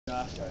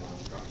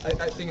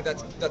I think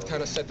that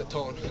kind of set the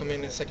tone. I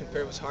mean, the second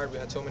period was hard. We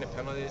had so many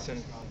penalties,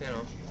 and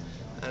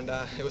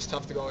it was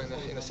tough to go in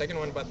the second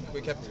one, but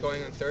we kept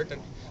going in third,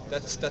 and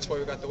that's why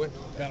we got the win.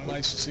 Kind of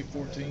nice to see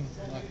 14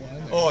 knock one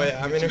in there. Oh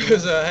yeah, I mean it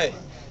was hey,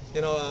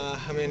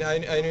 I mean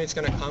I knew it's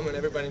gonna come, and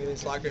everybody in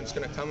this locker room is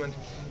gonna come, and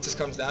it just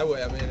comes that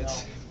way. I mean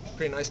it's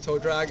pretty nice toe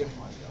drag and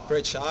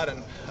great shot,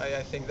 and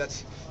I think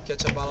that's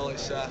catch-up battle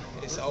is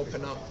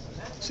open now.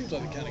 Seems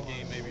like the kind of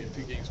game maybe a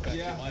few games back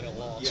you might have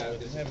lost. So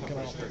they haven't come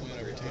off the win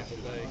over Tampa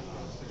Bay.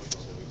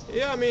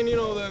 Yeah, I mean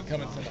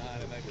coming from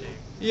behind in that game.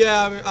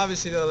 Yeah, I mean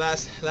obviously the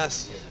last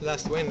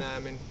win, I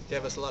mean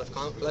gave us a lot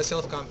of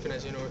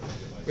self-confidence.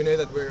 We knew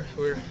that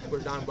we're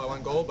down by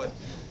 1 goal, but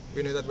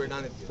we knew that we're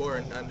done it before,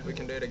 and we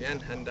can do it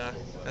again. And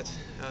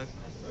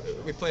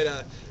we played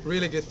a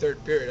really good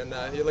third period.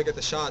 And you look at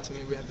the shots. I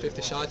mean we had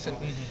 50 shots, and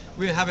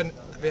we haven't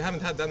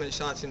had that many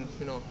shots in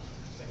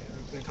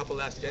a couple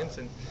last games,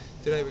 and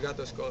today we got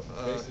those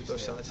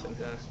shots. And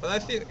but I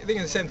think at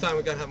the same time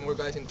we gotta have more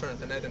guys in front of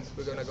the net, and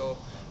we're gonna go.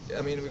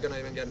 I mean, we're gonna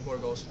even get more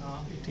goals.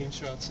 18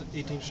 shots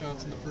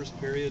in the first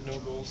period, no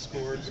goals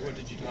scored. What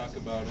did you talk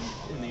about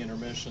in the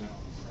intermission?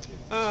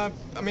 I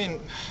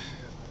mean,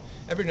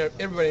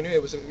 everybody knew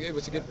it was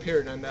a good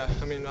period, and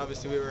I mean,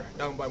 obviously we were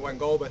down by 1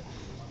 goal, but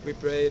we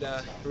played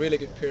a really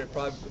good period,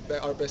 probably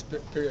our best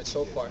period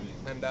so far.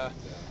 And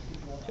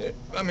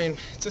I mean,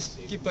 just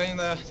keep playing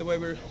the way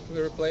we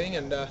were playing,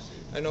 and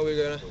I know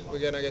we're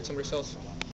gonna get some results.